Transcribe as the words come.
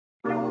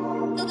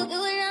Do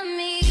it on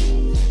me.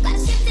 Gotta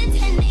shift it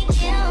 10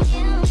 a.m.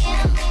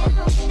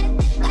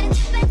 Gotta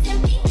chip at 10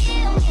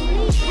 p.m.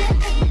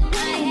 I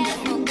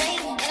have no break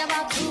in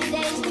about 2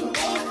 days. Been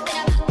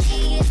about 3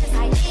 years since I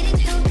dated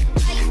you.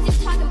 Why you still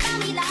talking about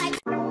me like?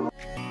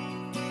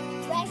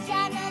 Fresh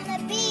out on the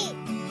beat.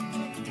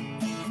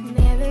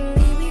 Never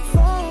leave me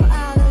fall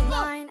out of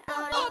line,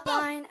 out of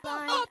line.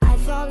 I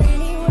fall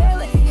anywhere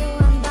with you.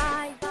 I'm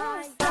by.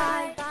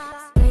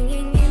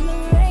 Swinging in the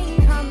rain,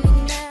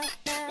 coming down.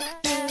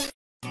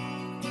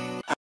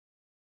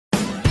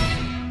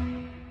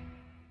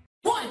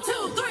 1, 2,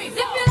 3, 4. If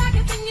you like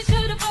it, then you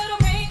should've put a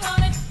ring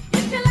on it.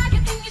 If you like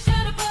it, then you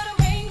should've put a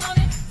ring on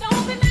it.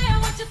 Don't be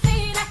mad what you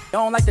see. You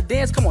don't like to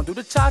dance? Come on, do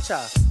the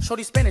cha-cha.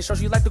 Shorty Spanish, so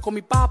she like to call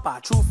me Papa.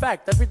 True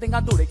fact, everything I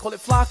do, they call it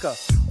flaca.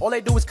 All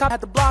they do is cop,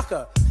 had to block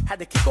her. Had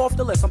to kick off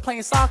the list, I'm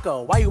playing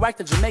soccer. Why you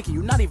acting Jamaican?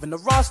 You not even the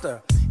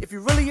roster. If you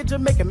really a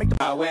Jamaican, make the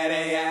where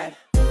they at?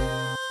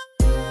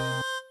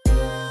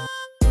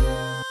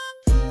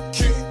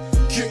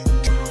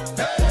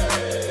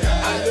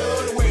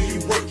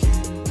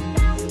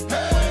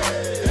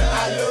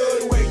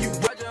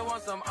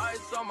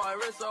 My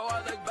wrist, so I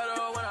look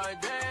better when I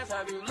dance.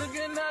 Have you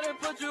looking at it,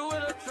 put you in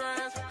a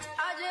trance?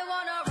 I just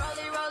wanna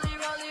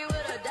rollie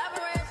with a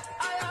dapper ranch.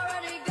 I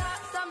already got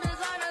some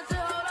designer to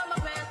hold on my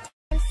pants.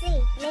 MC,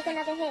 make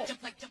another hit.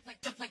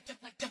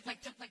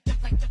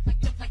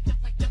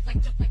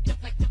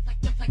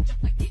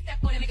 Keep that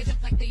boy nigga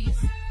just like these.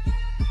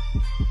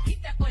 Keep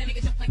that boy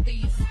nigga just like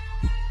these.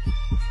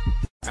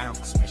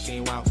 Bounce when she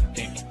walk,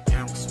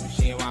 bounce when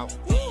she walk,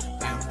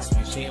 bounce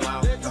when she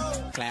walk,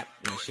 clap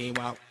when she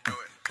walk.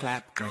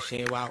 Clap when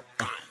she walk,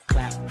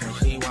 clap when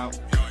she walk,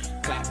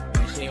 clap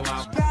when she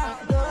walk.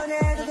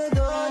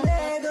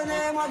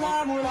 Donnez-moi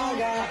ta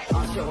moulaga.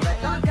 En survêt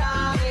en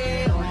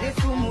carré, on est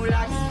sous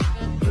moulax.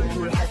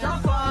 Tout le reste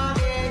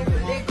enfoiré, que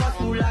des grosses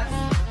moulax.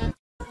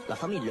 La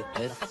famille le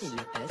pèse,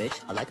 bitch,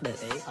 I like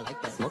this,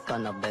 smoke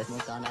cannabis,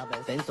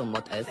 Benz on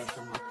mode S,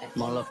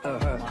 more love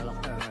her,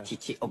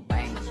 chichi or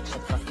bang,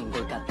 shot fucking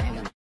good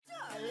goddamn.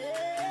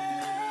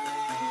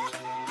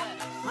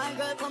 My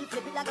girl come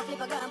flip it like a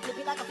flippergram, flip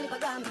it like a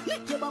flippergram.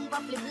 Make your bumper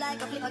flip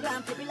like a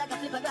flippergram, flip it like a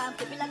flippergram,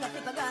 flip it like a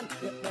flippergram.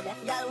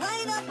 Y'all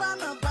wind up on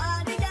my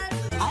body, girl.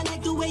 I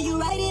like the way you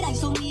ride it, I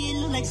saw me, it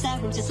look like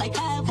Saturn, just like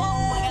I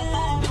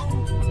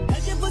I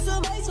should put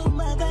some ice on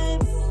my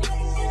babe.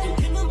 You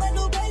can't buy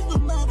no price for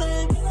my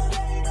babe.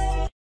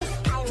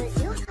 I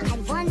was you,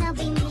 I'd wanna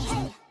be me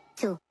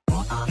too.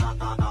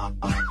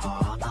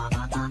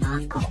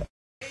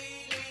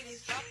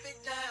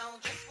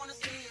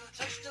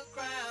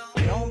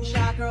 Don't be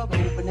shy, girl, go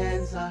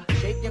bonanza.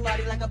 Shake your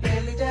body like a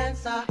belly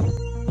dancer.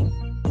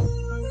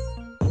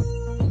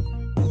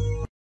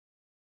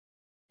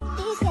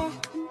 Peace, yeah,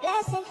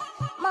 blessing,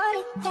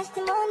 money,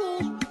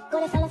 testimony. Go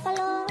to follow,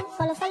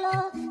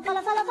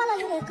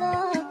 you to go.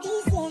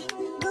 Peace, yeah,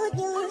 good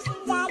news,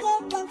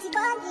 jagged, plenty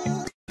body.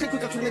 C'est cool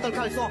quand tu le mets dans le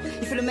caleçon.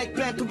 Il fait le mec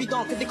plein tout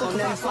bidon, que des comptes. On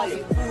aime pas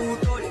les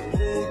boutons, les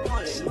moutons,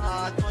 les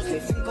matons. Je les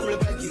fume comme le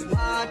bec du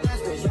matin.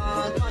 Ce que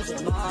j'entends, je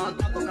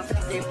m'entends. Donc à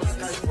faire des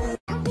pascals.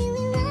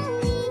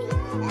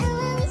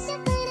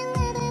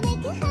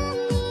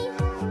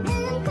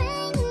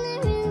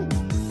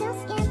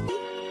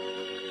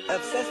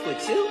 Obsessed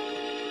with you?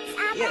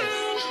 Yes.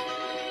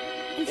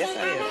 Yes, I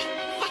am.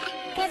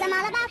 Cause I'm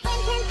all about him,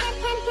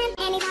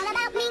 and he's all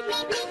about me.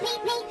 And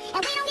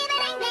we don't give a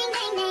dang.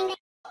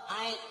 I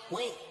ain't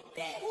with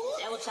that.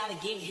 That will try to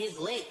get his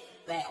leg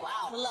back.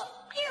 Wow. Pull up,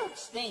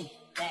 spin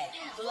back.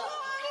 Pull up,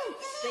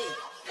 spin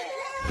back.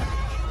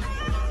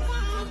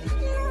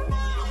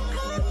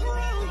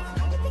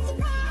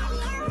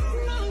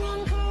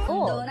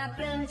 Dona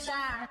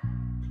prancha,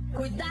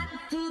 cuidado,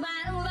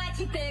 tubarão vai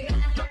te pegar.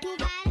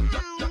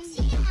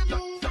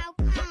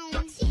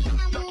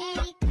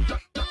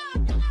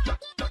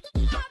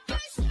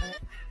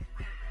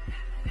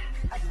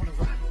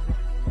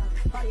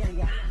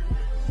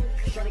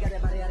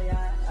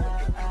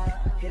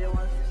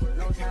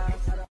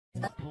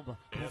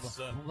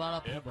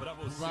 Essa é pra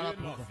você,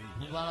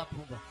 novinha.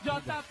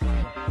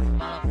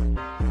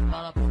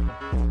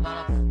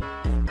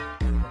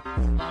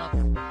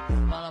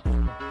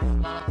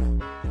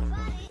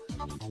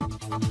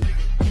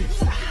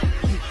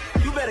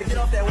 You better get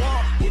off that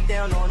wall, get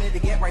down on it, to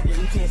get right there,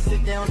 you can't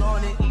sit down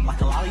on it,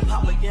 like a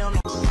lollipop, look down on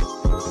it.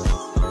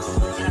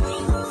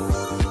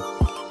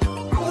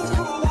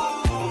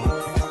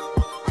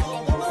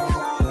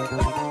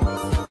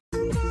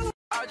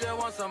 I just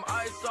want some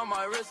ice on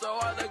my wrist, so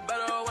I look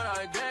better when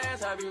I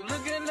dance. Have you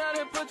looking at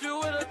it, put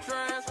you in a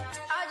trance?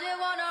 I just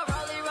wanna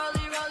rollie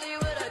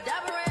with a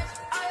dapper ranch.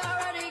 I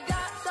already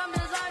got some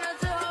designer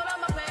to hold on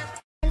my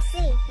pants. MC,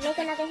 make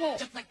another hit.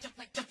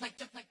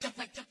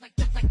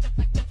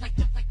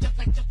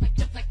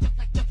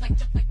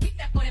 Keep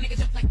that boy nigga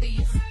just like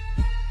these.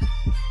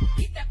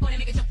 Keep that boy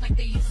nigga just like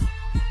these.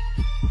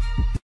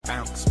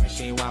 Bounce when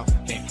she walk,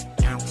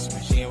 bounce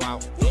when she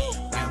walk,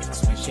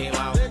 bounce when she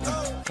walk,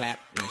 clap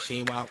when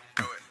she walk,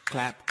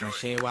 clap when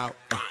she walk,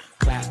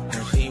 clap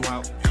when she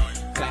walk,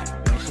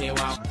 clap when she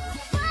walk.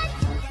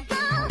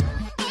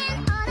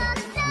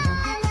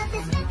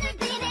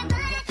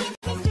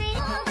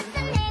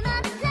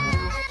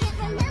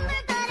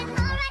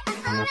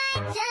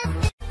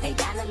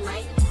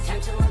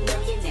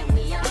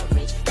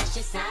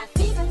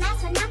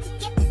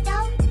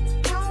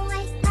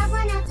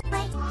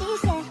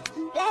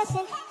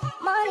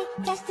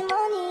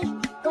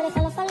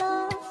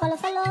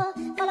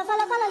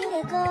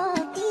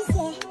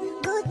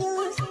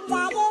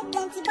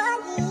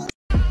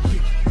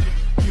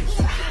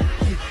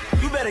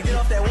 gotta get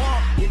off that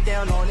wall, get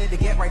down on it. To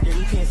get right there,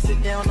 you can't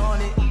sit down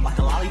on it. Like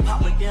a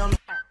lollipop, look down.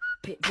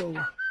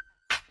 Pitbull,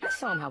 let's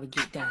show 'em how we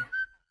get down.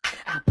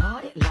 I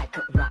bought it like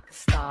a rock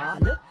star,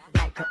 look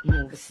like a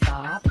movie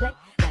star, play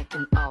like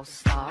an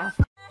all-star.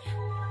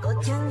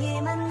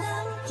 꽃향기만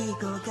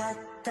남기고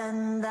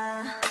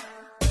갔단다.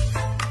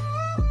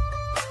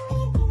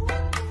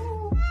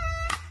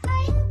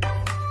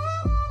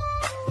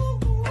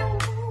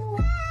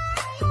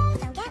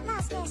 Don't get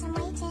lost, yes, I'm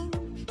waiting.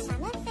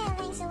 Summer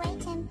feelings are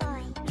waiting,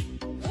 boy.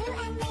 You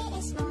and me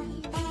is more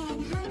than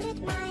 100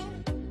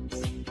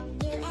 miles.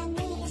 You and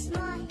me is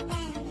more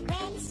than the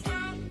gray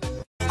sky.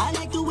 I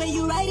like the way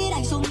you write it.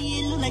 I saw me,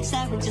 it look like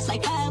siren, just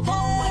like five. Oh,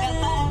 I got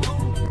five.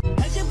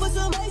 I should put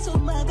some ice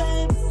on my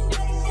back.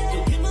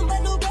 Don't give them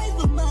back no price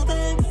for my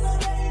back.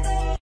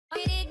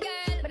 Hit it,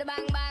 girl, bada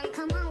bang bang.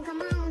 Come on,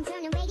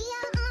 turn the radio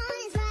on.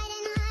 It's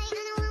Friday night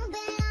and I won't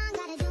be long.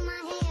 Gotta do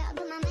my hair,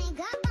 put my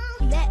makeup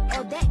on.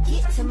 That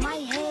get to my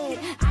head.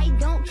 I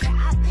don't care,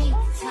 I paint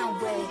the town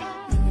red.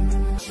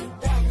 She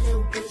bad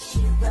little bitch, she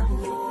a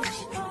rebel.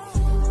 She a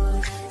fool.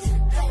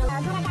 But I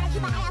gotta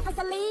keep my eye out for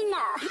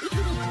Selena.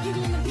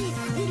 Beauty in the beast,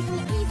 beauty from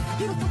the east,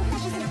 beautiful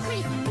professions in the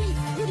crease,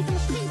 beauty from the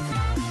streets.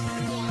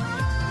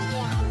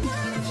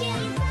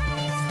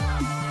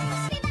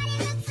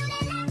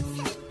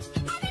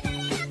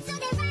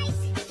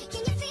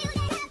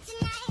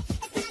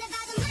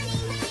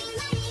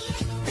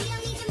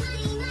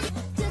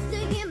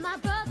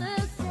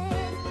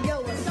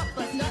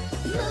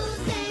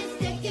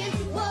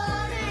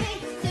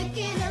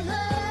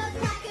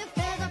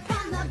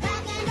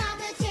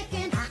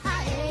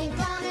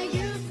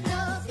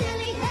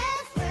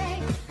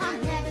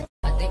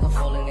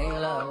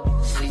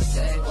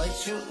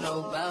 You know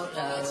about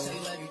love.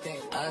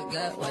 I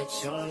got what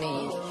you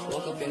need.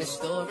 Woke up in the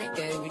store and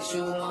get what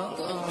you want.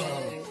 Go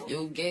ahead,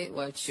 you get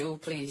what you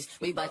please.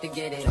 We about to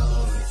get it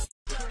on.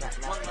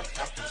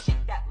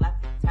 Shake that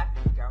left, tap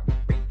it, girl.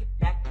 Bring it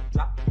back and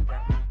drop it,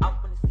 girl. I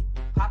wanna see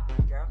you pop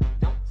it, girl.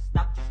 Don't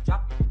stop, just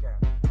drop it, girl.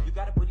 You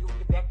got a booty on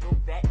your back, go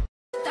back.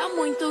 Tá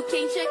muito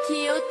quente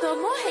aqui, eu tô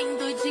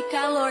morrendo de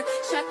calor.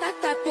 Chata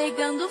tá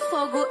pegando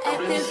fogo, é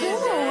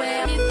tesão ou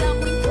é? Me dá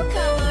muito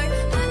calor,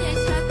 a minha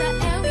chata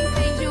é o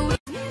incêndio.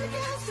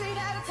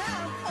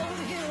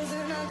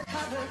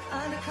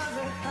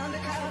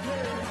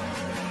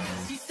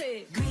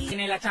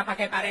 Tiene la chapa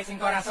que parecen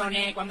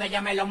corazones. Cuando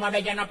ella me lo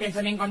mueve yo no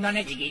pienso ni en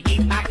condones. Tiki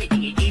tiki toki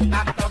tiki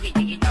toki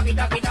tiki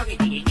toki toki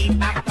tiki tiki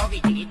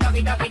toki tiki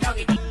toki toki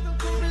toki.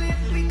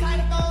 We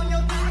kind of on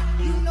your back.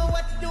 You know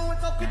what you're doing,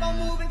 so keep on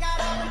moving.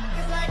 Got on.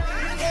 It's like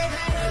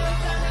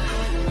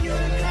you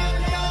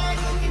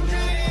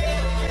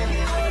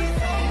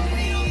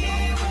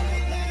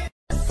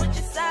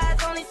Switching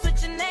sides, only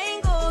switching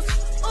angles.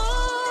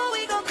 Ooh,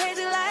 we go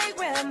crazy like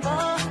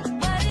Rambo.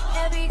 But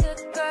every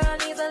good girl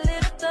needs a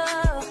little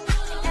thug.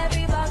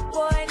 Every rock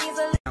boy needs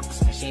a little.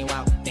 Bounce when she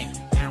walk, then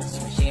bounce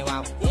when she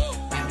walk,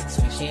 bounce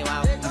when she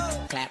walk,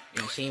 clap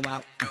when she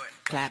walk,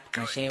 clap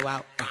when she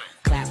walk,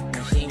 clap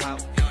when she walk,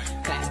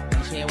 clap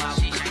when she walk.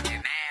 She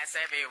shaking ass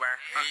everywhere,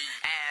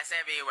 ass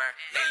everywhere.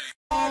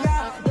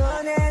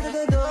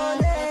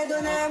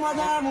 Donnez-moi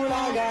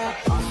d'amoulaga.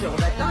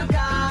 Survêt un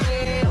carré,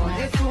 on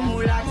est sous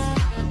moulax.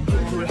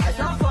 Tout le reste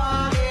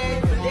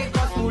enfoiré, des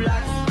grosses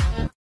moulax.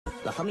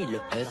 La famille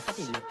le S,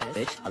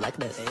 bitch, I like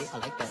this,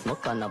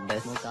 smoke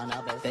cannabis,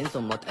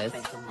 Benzo mot S,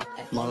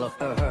 more love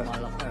her,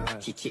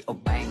 chichi or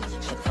bang,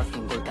 shit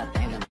fucking good,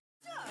 goddamn.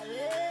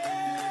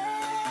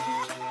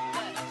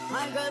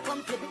 My girl,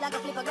 come flip it like a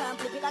flippergram,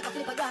 flip it like a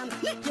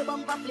flippergram. Lick your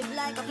bumper, flip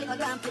like a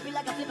flippergram, flip it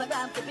like a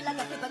flippergram, flip it like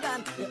a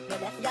flippergram.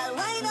 Y'all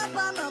wind up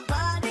on my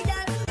body,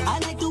 girl. I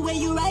like the way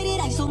you write it.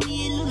 I saw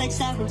me, it look like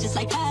siren, just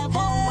like five. Oh,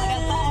 I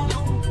got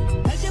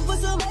five. I should put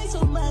some ice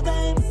on my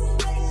back.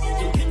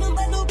 Don't give them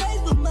back no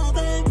price for my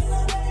back.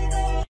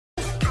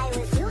 I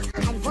was you,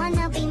 I'd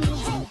wanna be me,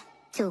 hey,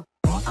 too.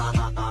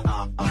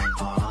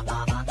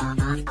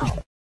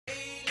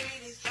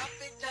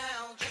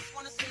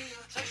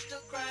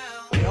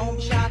 Don't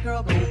be shy,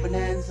 girl, go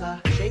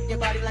bonanza. Shake your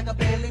body like a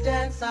belly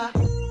dancer.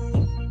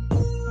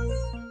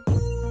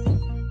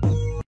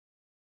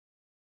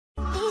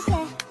 Dice,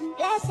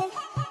 blessing,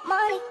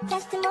 money,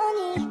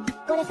 testimony.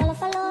 Go to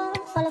follow,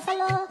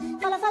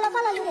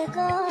 you dey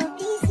go.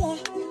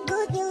 Dice,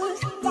 good news,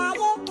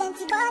 diet,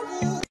 plenty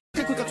body.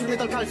 T'écoutes quand tu le mets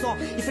dans le caleçon.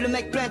 Il fait le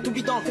mec plein, tout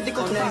bidon, que des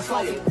comptes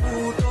pas. Les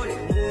couteaux, les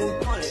mots,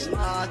 prends les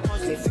matins.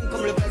 Je les fume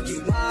comme le bec du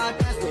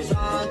matin. Ce que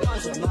j'entends,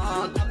 je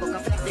m'entends. Pour qu'à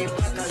faire des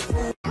braquages.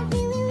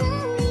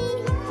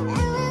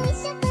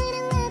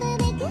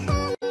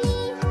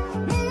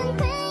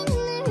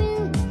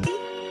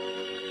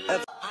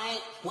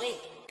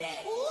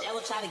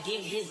 Try to get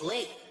his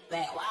leg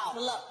back. Wow.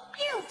 Pull up,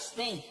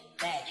 spin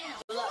back.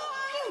 Pull up,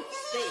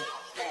 spin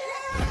back.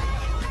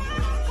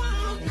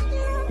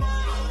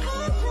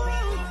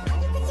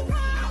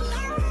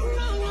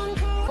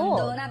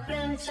 Tô na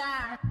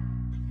prancha,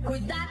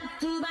 cuidado,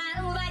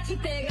 tubarão vai te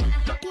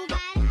pegar.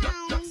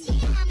 Tubarão, se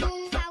amo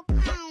um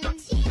falcão,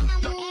 se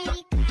amo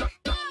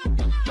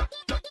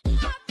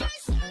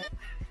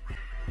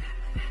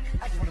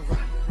I just wanna rock.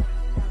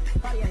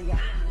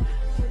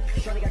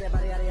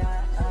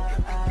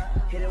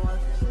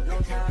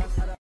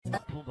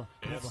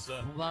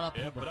 Vala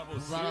pumba,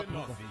 vala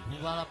pumba,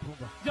 vala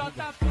pumba.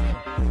 JP.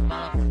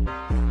 Vala pumba,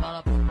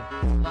 vala pumba,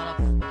 vala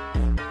pumba,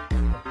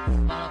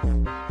 vala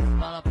pumba,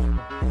 vala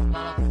pumba,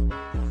 vala pumba.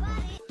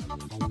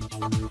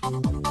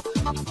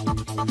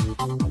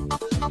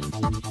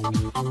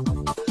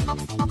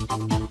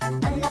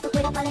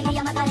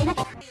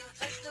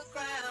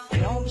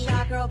 Don't be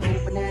shy, girl, go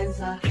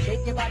bonanza.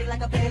 Shake your body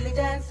like a belly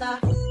dancer.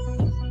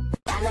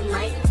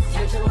 Dynamite,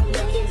 turn to a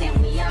million, then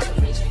we are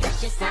rich.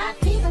 That's just how I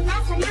feel.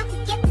 That's enough to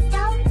get the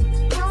dough.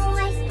 Don't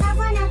waste, I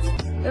wanna.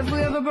 If we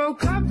ever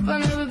broke up, I'll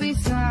never be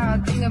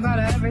sad. Think about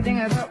everything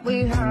I thought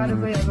we had if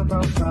we ever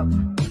broke up.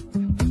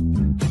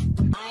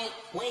 I ain't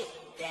with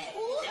that.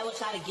 That will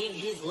try to get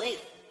his leg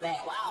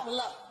back. Wow, pull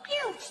up,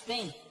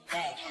 spin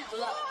back.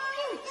 Pull up,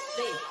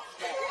 spin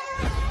back.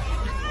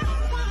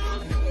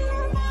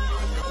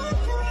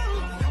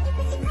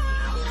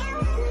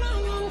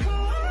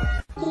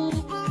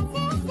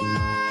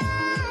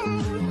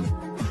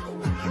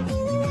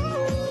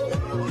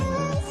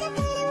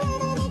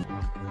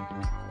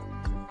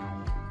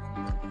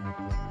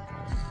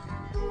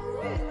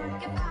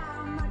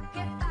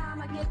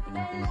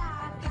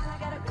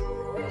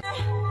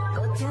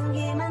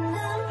 꽃향기만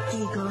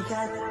느끼고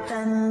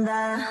갔단다.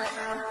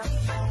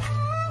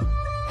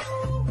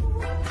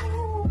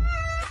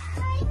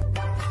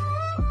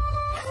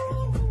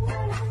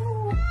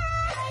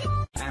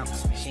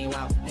 Bounce when she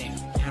walk,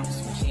 bounce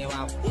when she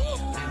walk,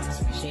 bounce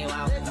when she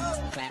walk,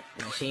 clap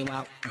when she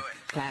walk,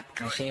 clap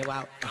when she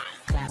walk,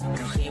 clap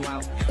when she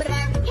walk.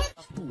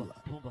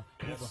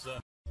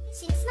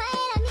 She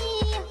smiled at me.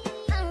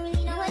 I don't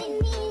really know what it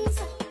means.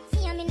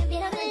 See, I'm in a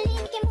bit of a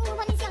lean. Can move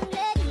on this young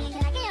lady. Can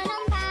I get your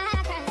number?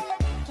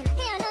 Can I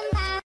get your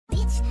number?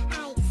 Bitch, I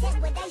said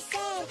what I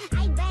said.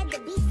 I'd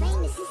rather be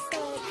famous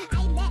instead.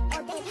 I let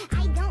all day.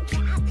 I don't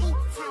care. I paint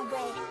the town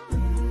red.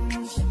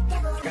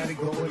 Got it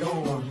going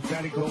on,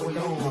 got it going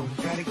on,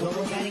 got it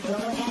going, got it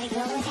going, got it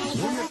going, got it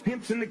going. When the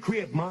pimp's in the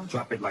crib, ma,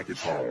 drop it like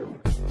it's home.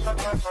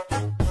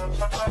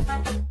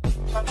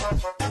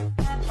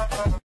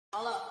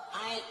 Hold up, I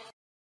ain't.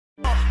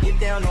 Get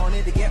down on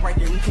it to get right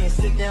there. You can't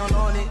sit down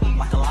on it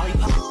like a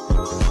lollipop.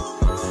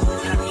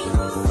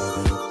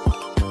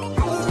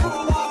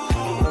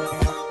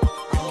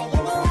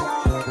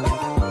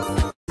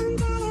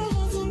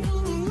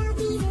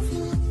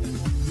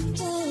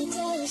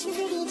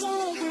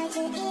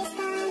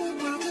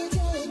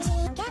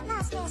 Get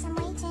lost, yes, I'm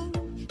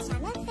waiting.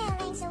 Summer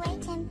feelings are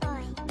waiting,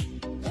 boy.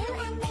 You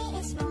and me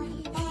is more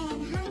than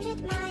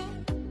 100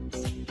 miles.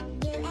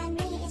 You and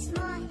me is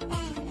more than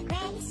the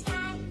gray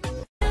sky.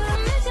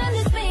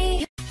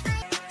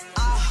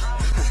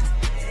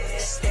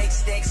 Stick,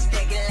 stick,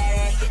 stick, let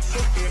it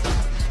hit.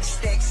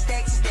 Stick,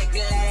 stick, stick,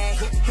 let it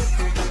hit.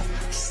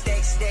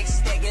 Stick, stick,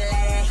 stick, let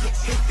it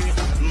hit.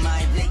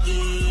 My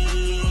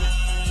blicky.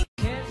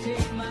 Can't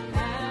take my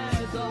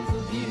eyes off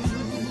of you.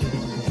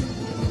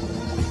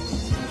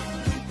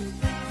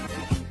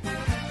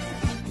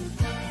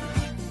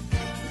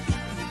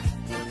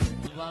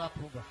 Vala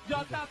pumba,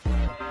 JP.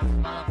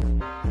 vala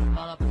pumba,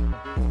 vala pumba,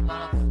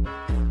 vala pumba,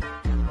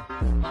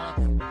 vala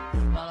pumba,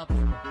 vala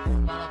pumba,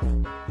 vala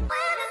pumba.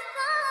 When it's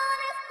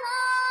gone, it's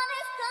gone,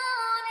 it's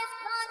gone, it's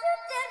gone. You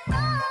did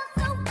wrong,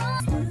 so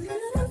wrong.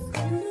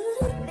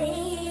 Baby,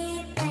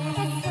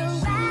 it's a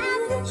wrap.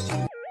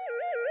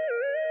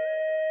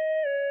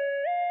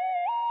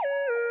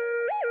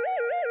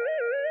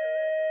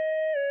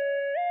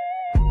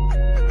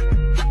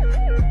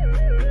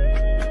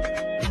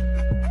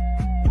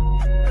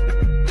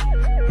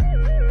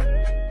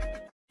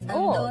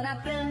 Ando na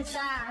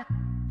prancha,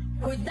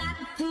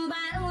 cuidado,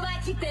 tubarão vai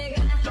te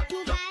pegar.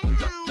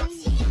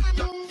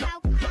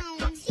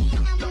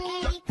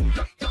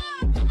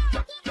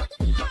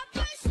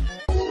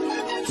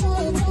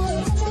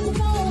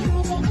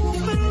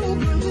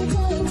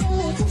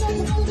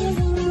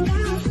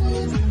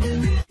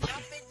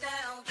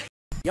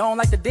 You don't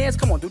like to dance?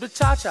 Come on, do the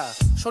cha-cha.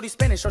 Shorty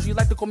Spanish, so she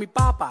like to call me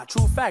Papa.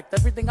 True fact,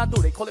 everything I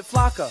do, they call it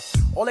flaca.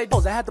 All they do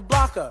is I had to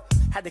block her.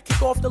 Had to kick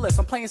her off the list,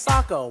 I'm playing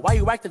soccer. Why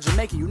you acting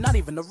Jamaican? You not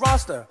even the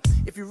roster.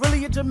 If you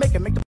really a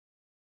Jamaican, make the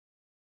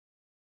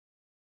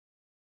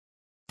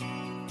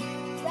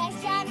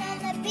Restaurant on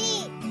the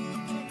beat.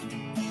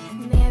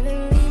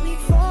 Never leave me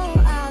fall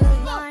out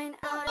of line,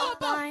 out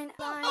of line.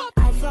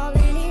 I fall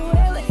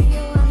anywhere with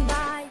you, I'm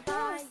by.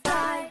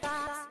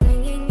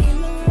 Swinging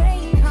in the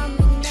rain,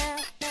 coming down.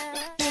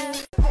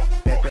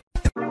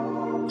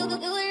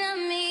 Do it on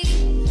me.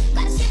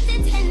 Gotta shift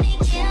it and make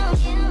it.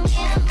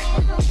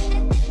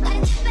 Gotta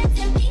chip it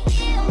and be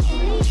ill.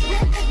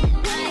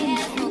 I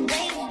have no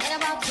break in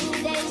about 2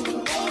 days. In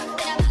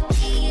about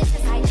 3 years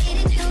since I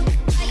dated you.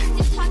 Why you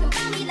still talking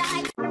about me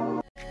like?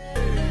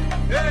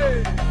 Hey,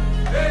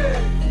 hey,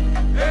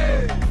 hey.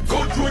 Go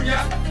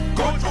Junior,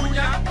 go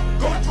Junior,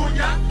 go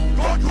Junior,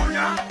 go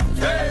Junior.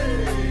 Hey,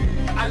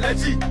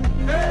 allergy,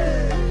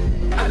 hey,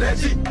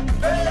 allergy,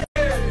 hey.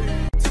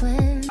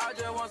 I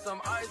just want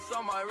some ice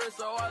on my wrist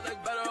so I look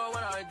better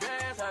when I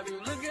dance. Have you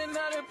looking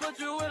at it, put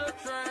you in a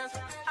trance?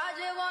 I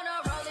just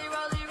wanna rollie,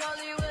 rollie,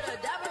 rollie with a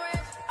dapper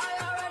ranch. I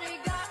already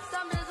got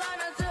some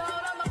designer to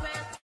hold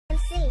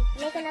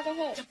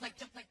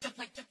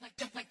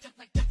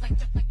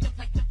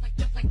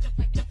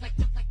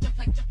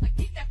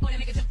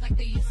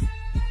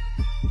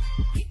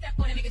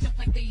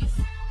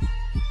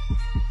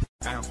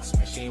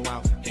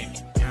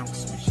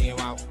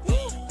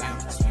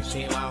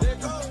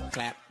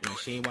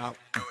she walk,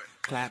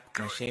 clap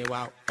when she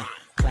walk,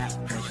 clap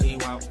when she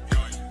walk,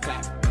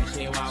 clap when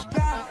she walk.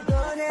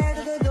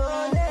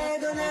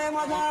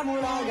 Donnez-moi ta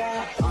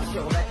moulaga. En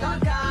survêt en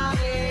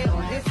carré,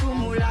 on est sous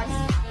moulax.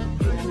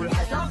 Tout le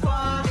reste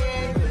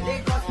enfoiré, que des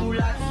grosses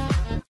moulax.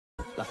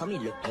 La famille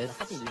le S,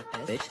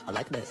 bitch, I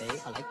like this,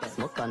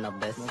 smoke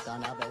cannabis,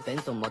 fais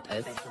son mot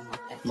S,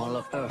 mon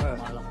love her,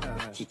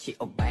 chichi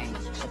au bang,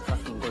 je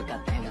fucking go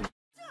katang.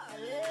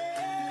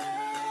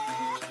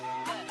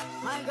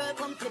 My girl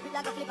come flip it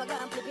like a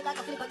flippergram, flip it like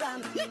a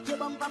flippergram. Lick your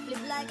bumper, flip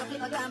like a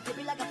flippergram, flip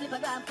it like a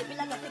flippergram, flip it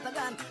like a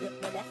flippergram.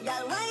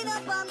 Y'all wind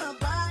up on my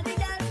body,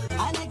 girl.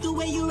 I like the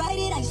way you ride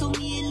it, I saw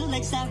me, it look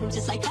like siren,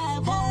 just like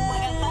five. Oh my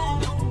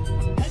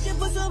God, I should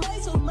put some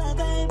ice on my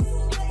babe.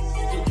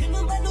 You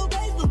can't buy no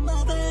price for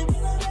my babe.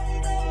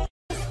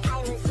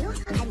 I was you,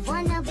 I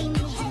wanna be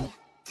me, hey,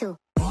 too.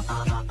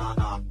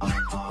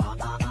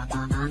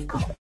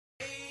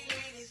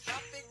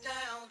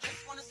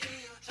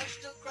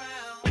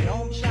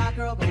 Don't be shy,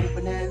 girl, go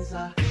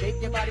bonanza.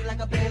 Shake your body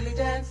like a belly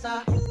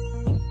dancer.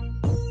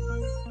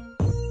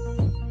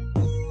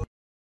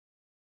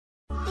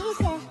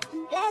 Peace,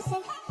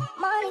 blessing,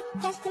 money,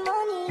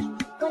 testimony.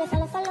 Go to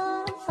follow,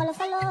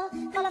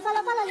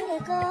 you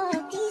to go.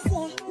 Peace,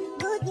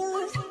 good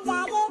news,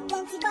 diet,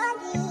 plenty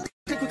body.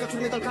 C'est cool quand tu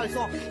le mets dans le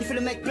caleçon. Il fait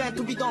le mec plein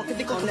tout bidon, que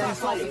des comptes. On aime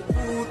pas les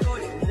moutons,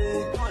 les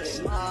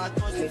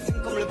matons. Je les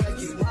fume comme le bec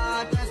du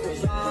matin. Ce que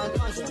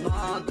j'entends, je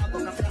m'entends.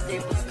 Pour qu'à faire des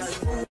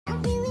pascals.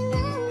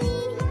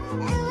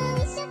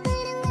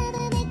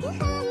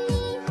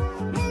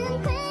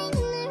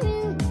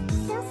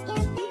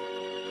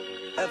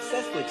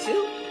 Obsessed with you?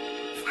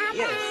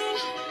 Yes.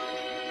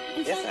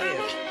 Yes, I am.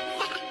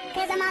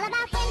 Cause I'm all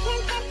about him,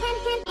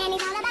 and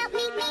he's all about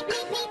me. And we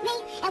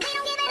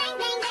don't give a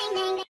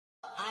dang.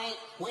 I ain't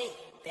with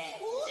that.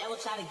 That was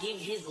trying to give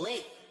his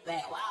leg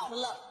back. Wow.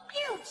 Pull up.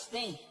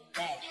 Spin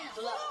back.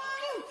 Pull up.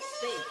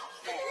 Spin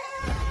back.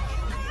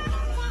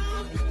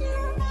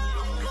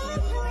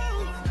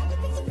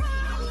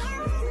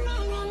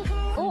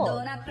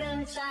 Dona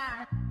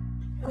prancha,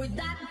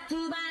 cuidado,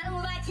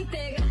 tubarão vai te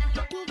pegar.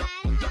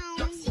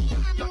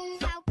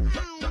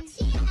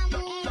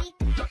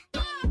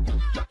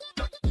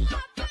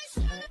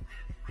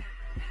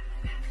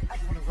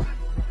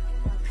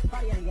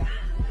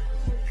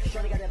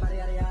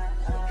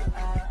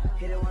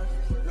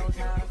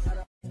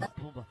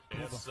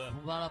 Essa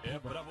é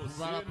pra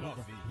você,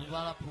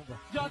 novinha.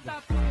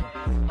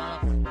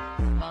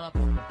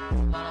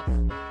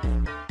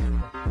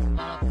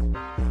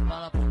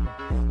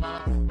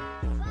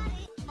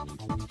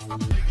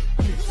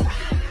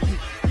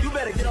 You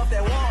better get off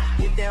that wall,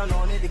 get down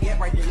on it. To get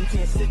right there, you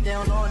can't sit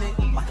down on it.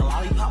 Like a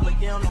lollipop, like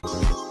down on it.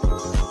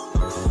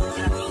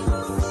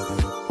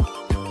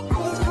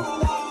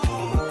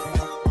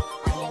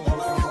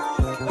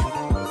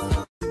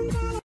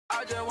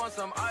 I just want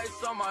some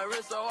ice on my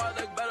wrist so I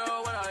look better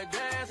when I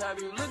dance. Have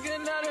you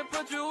looking at it,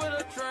 put you in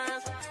a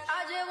trance?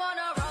 I just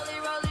wanna rollie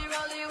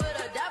with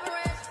a dapper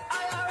ranch.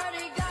 I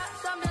already got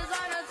some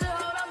designer to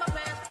hold on my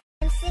pants.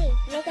 MC,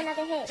 make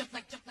another hit.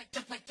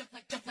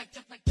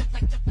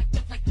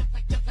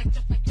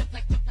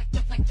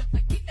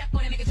 Keep that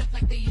body, make it jump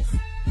like these.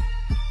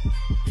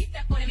 Keep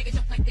that body, make it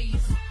jump like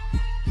these.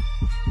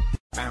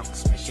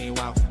 Bounce when she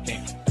walk,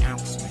 yeah.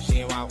 Bounce when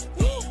she walk,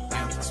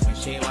 bounce when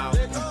she walk,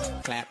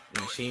 clap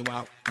when she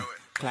walk,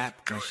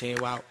 clap when she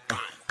walk,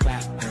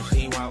 clap when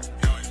she walk,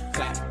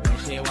 clap when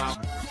she walk.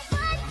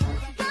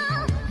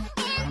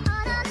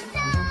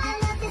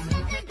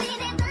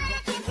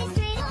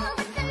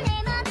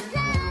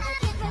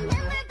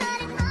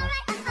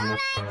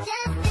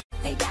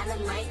 They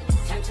dynamite,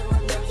 turn to a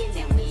million,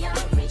 then we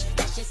all rich.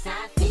 That's just how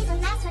I feel.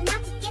 Even that's what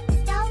not to get the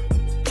dough.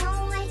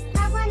 Don't wait, I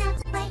wanna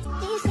wait.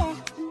 Peace,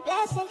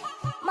 blessing,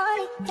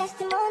 money,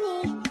 testimony.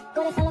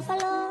 Go to follow,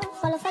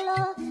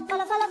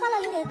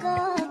 you to go.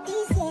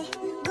 Peace,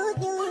 good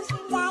news,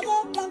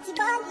 diet, plenty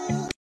body.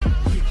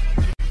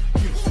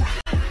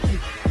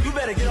 You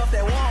better get off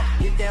that wall,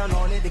 get down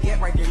on it. To get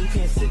right there, you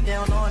can't sit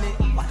down on it.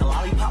 Like a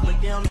lollipop,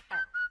 like down.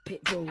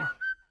 Pitbull,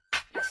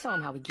 let's show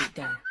 'em how we get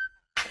down.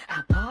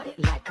 I party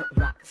like a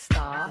rock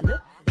star,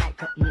 look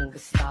like a movie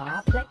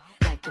star, play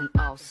like an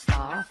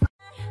all-star.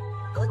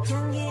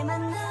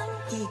 꽃향기만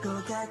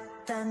남기고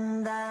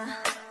갔단다.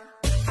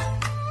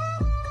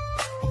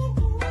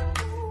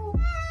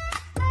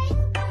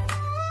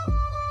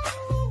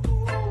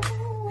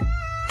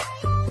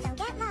 Don't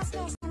get lost,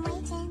 yes, I'm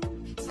waiting.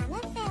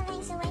 Summer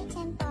feelings are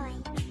waiting, boy.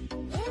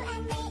 You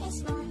and me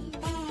is more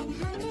than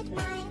 100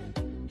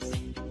 miles.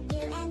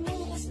 You and me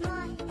is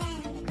more than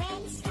the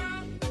gray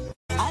sky.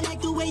 I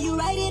like the way you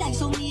ride it, I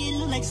saw me, it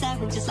look like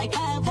siren, just like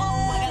five. Oh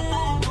my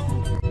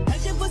God, I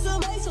should put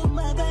some ice on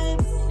my babe.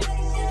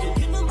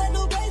 You can't buy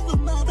no price for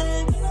my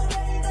babe.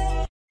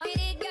 Hit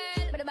it,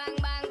 girl, bada bang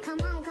bang.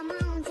 Come on,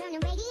 turn the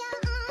radio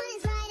on.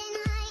 It's Friday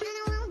night and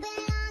I won't be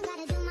long.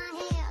 Gotta do my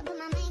hair, put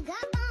my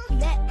makeup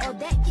on.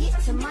 That get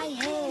to my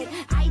head.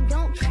 I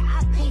don't care,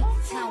 I paint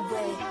the town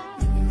red.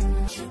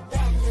 She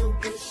bad little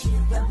bitch, she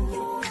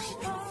rebel.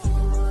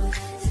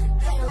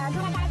 But I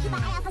gotta keep my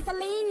eye out for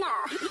Selena.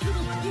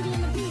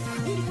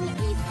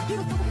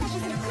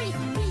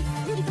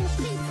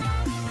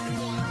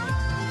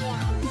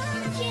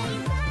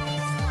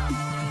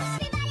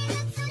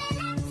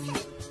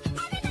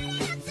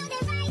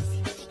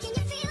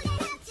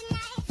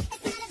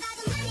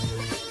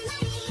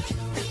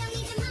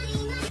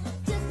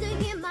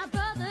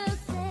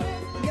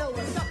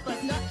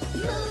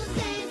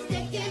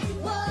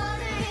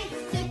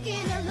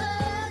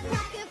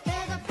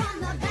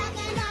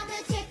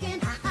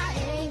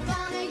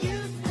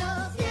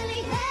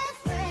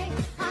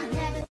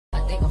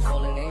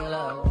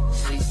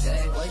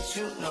 say what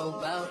you know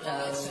about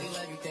us.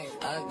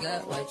 I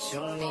got what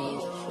you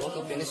need. Woke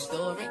up in the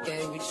store and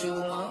get what you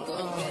want. Go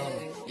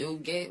ahead, you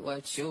get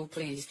what you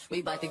please.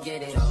 We bout to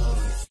get it on.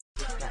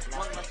 Got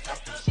one left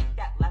left, shake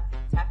that left,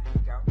 tap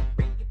it, girl.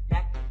 Bring it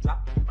back and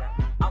drop it, girl.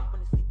 I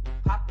wanna see you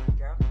pop it,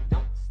 girl.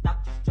 Don't stop,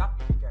 just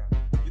drop it, girl.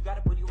 You got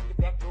a booty on your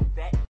back, go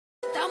back.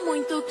 Tá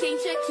muito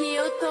quente aqui,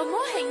 eu tô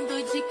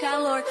morrendo de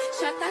calor.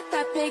 Chata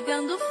tá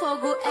pegando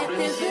fogo, é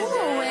peso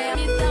ou é?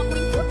 Me dá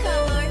muito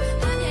calor,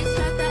 a minha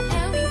chata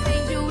é um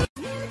incêndio.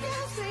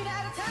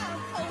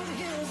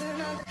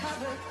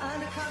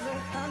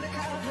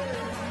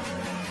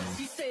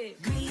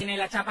 Tiene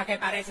la chapa que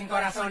parecen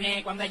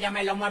corazones. Cuando ella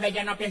me lo mueve,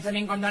 yo no pienso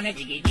en condones.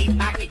 Tiki tiki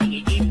toki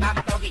tiki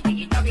toki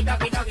tiki toki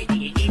toki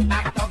tiki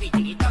toki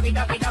tiki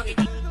toki toki.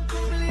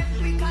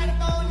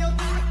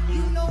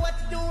 You know what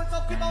you're doing, so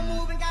keep on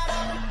moving. Got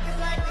up, it's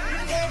like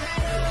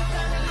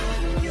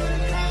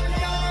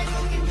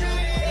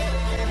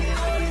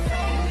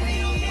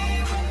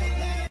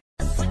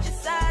Switching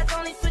sides,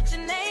 only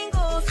switching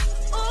angles.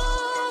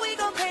 Ooh, we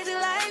go crazy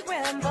like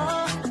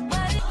Rambo.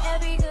 But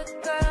every good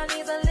girl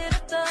needs a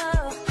little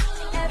thug.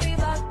 Every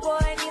rock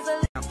boy needs a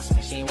little. Bounce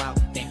when she walk,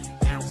 then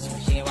bounce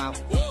when she walk,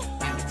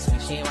 bounce when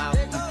she walk,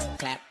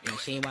 clap when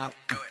she walk,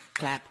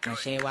 clap when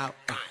she walk,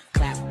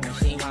 clap when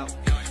she walk,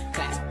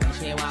 clap when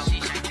she walk. She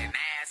shaking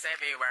ass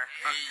everywhere,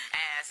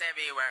 ass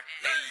everywhere.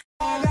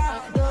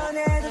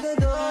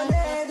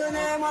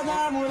 Donnez-moi de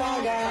la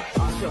moulaga.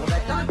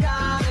 Survêt un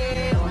carré,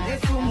 on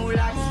est sous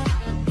moulax.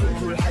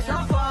 Tout le reste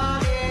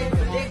enfoiré,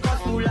 que des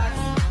grosses moulax.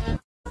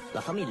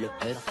 La famille le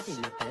S,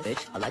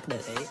 bitch, I like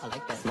this,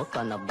 smoke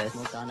cannabis,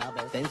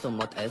 Benzo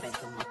mode S,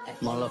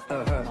 more love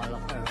her,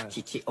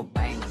 chichi or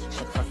bang,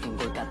 shot fucking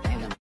good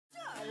goddamn.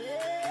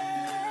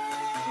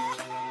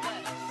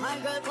 My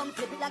girl, come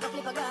flip it like a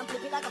flippergram,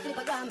 flip it like a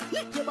flippergram.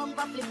 Lick your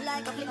bumper, flip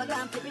like a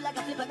flippergram, flip it like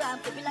a flippergram,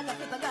 flip it like a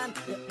flippergram.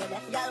 The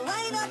left girl,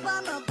 wind up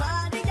on my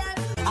body, girl.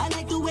 I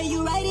like the way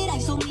you ride it, I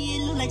saw me,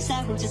 it look like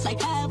Saffron, just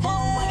like Apple.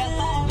 I got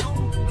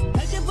five.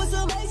 I should put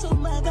some ice on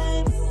my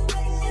back.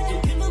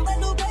 Don't give no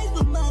no price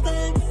for my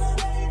back.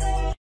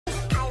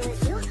 I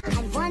was you,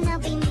 I wanna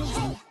be me.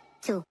 Hey,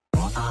 too.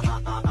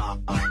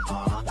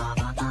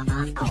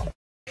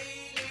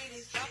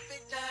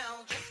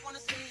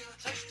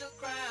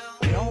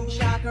 Don't be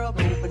shy, girl,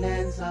 go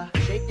bonanza.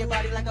 Shake your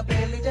body like a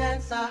belly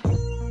dancer.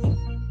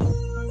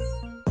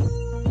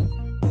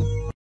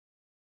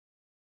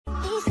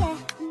 Dice,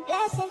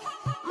 blessing,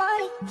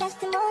 money,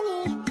 testimony.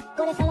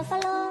 Go to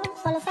follow,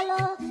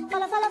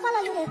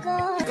 you they go.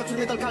 Quand tu le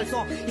mets dans le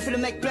caleçon, il fait le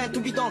mec plein,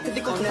 tout bidon, que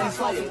des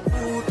contrefaçons. Les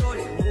couteaux,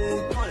 les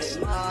mots, prends les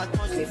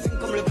matins. Je les fume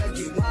comme le bec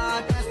du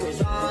matin. Ce que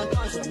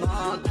j'entends, je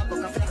m'entends. Pour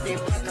qu'à faire des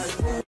braques à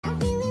l'eau.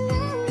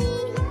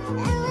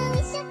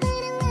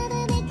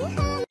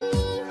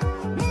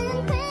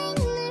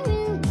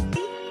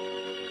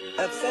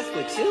 Obsessed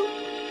with you?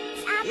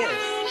 Yes.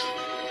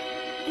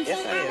 Yes,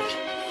 I am.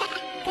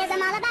 Cause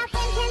I'm all about him,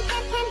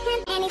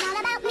 and he's all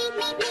about me, and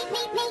we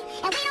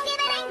don't give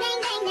a dang, dang,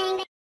 dang, dang,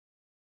 dang.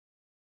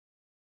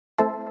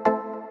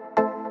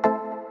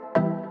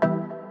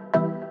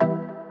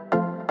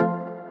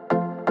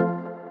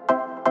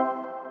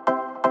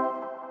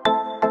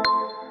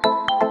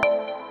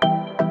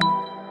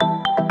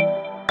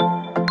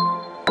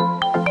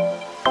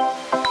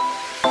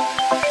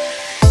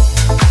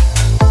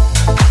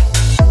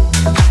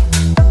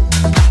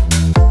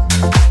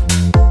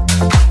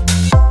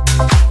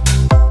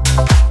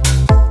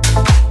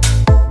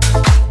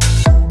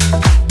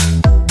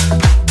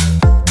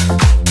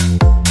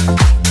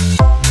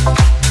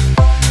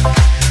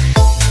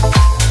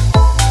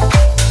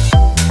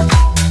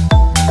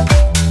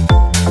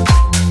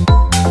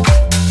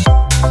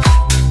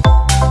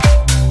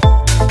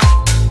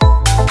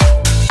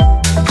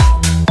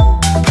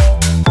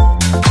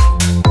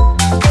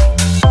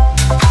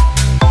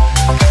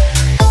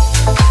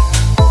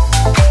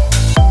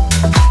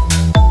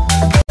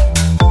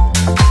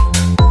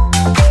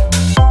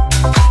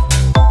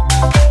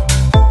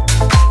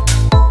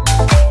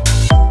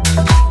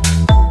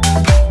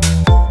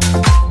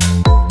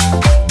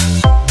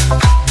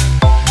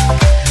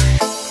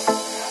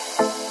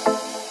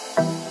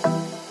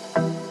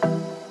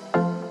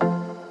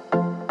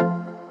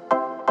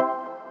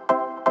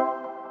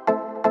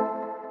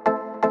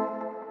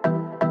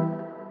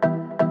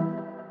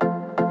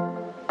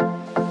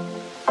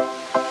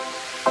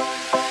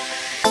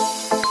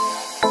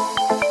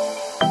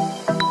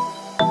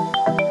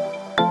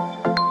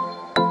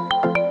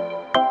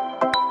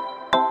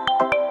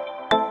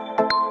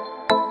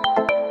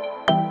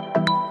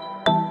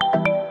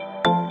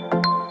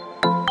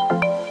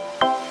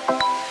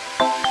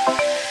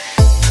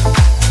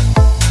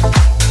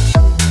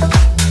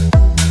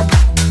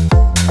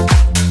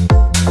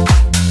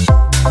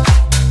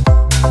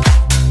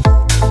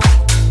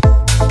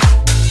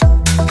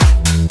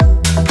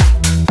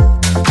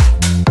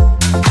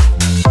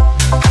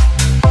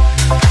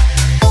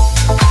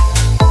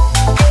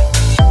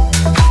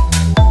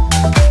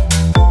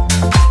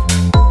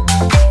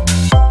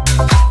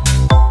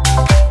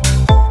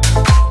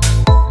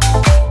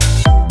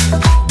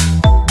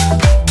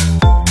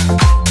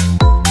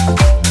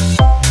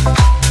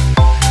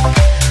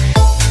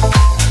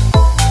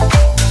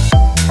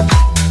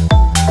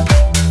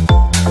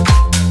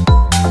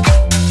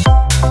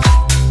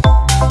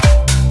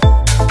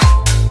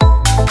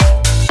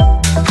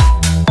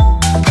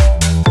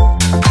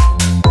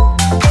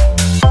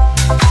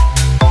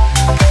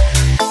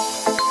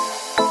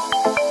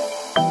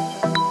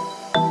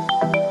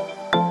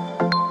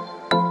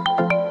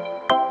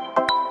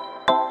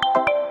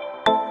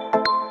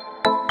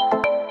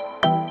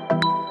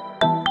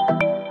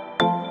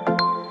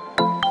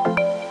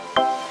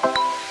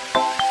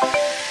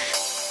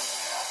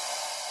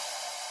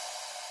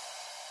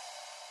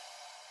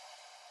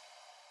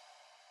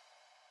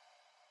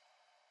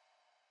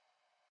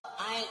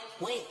 I ain't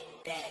with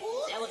that.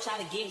 That will try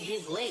to get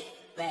his leg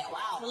back.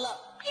 Wow. Pull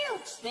up,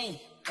 spin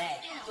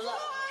back. Pull up,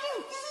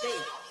 spin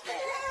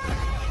back.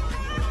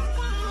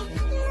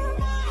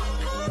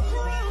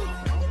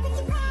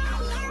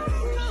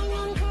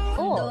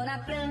 Na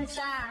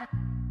prancha,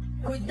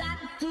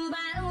 cuidado,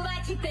 tubarão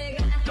vai te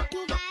pegar.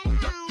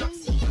 Tubarão,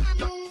 se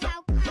amor,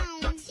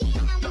 falcão, se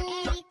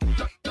amor,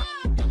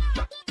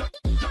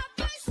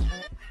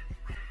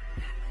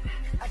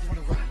 I just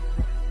wanna rock.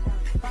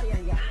 Body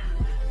yada yada.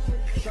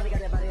 Shorty got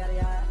that body yada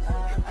yada.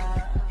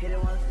 Hit it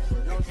once,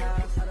 no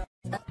time.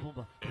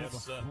 Pumba,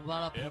 pumba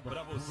la pumba,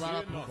 pumba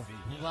la pumba,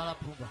 pumba la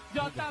pumba.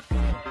 JP.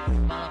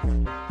 Pumba la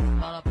pumba,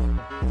 pumba la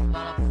pumba,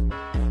 pumba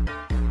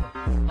la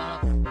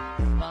pumba,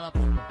 pumba la pumba, pumba la pumba, pumba la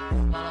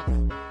pumba.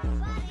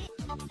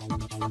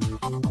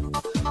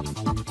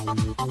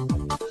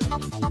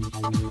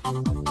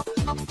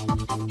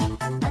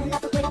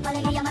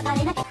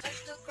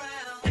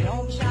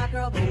 Don't be shy,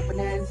 girl, go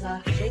bonanza.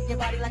 Shake your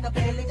body like a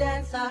belly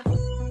dancer.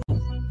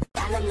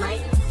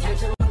 Dynamite, turn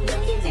to a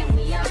million and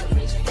we all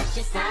rich. That's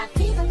just how I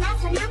feel. So now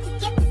turn out to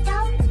get the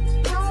dough.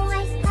 Don't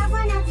waste love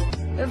on us.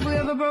 If we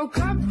ever broke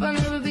up, I'll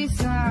never be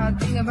sad.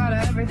 Think about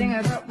everything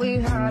I thought we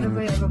had if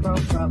we ever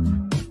broke up.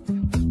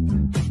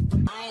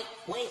 I ain't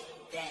with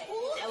that.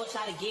 That will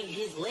try to get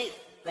his leg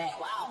back.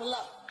 Wow. Pull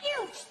up,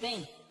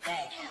 spin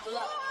back. Pull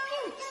up,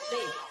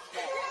 spin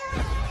back.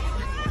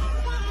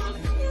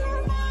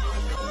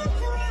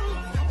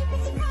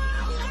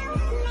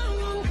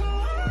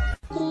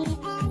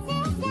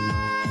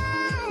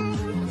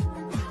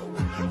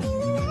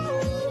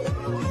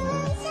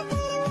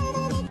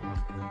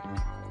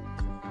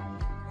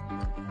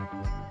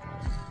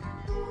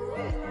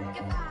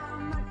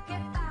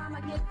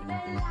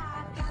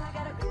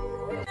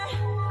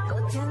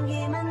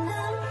 꽃향기만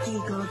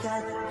느끼고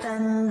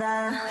갔단다.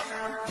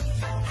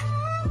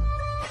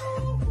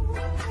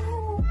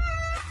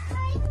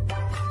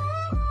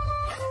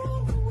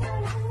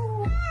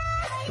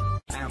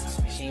 Bounce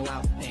when she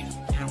walk,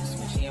 bounce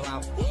when she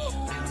walk,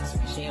 bounce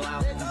when she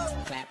walk,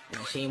 clap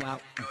when she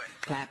walk,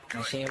 clap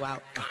when she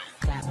walk,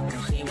 clap when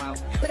she walk.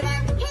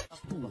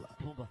 Pumba,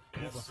 pumba,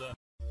 pumba.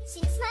 She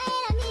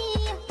smiled at me.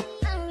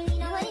 I don't really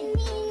know what it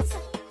means.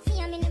 See,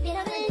 I'm in a bit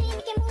of a lean.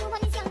 We can move on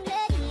this young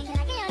lady. Can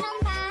I get your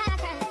number?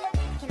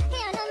 Can I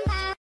get your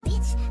number?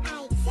 Bitch, I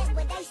said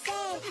what I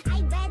said.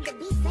 I'd rather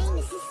be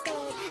famous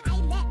instead. I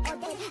let all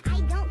day. I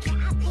don't care.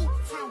 I pay the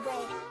time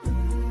way.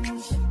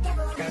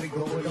 Got it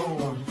going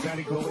on, got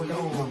it going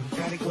on,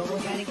 got it go,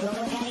 got it go,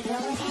 got it go.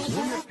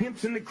 When the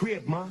pimp's in the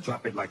crib, ma,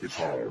 drop it like it's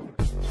home.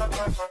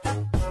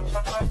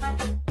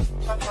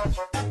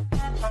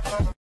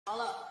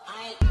 Hold up, I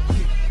ain't.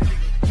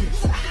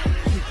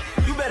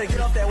 You better get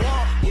off that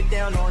wall, get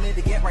down on it.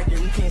 To get right there,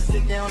 you can't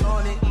sit down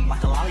on it.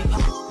 Like a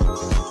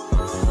lollipop.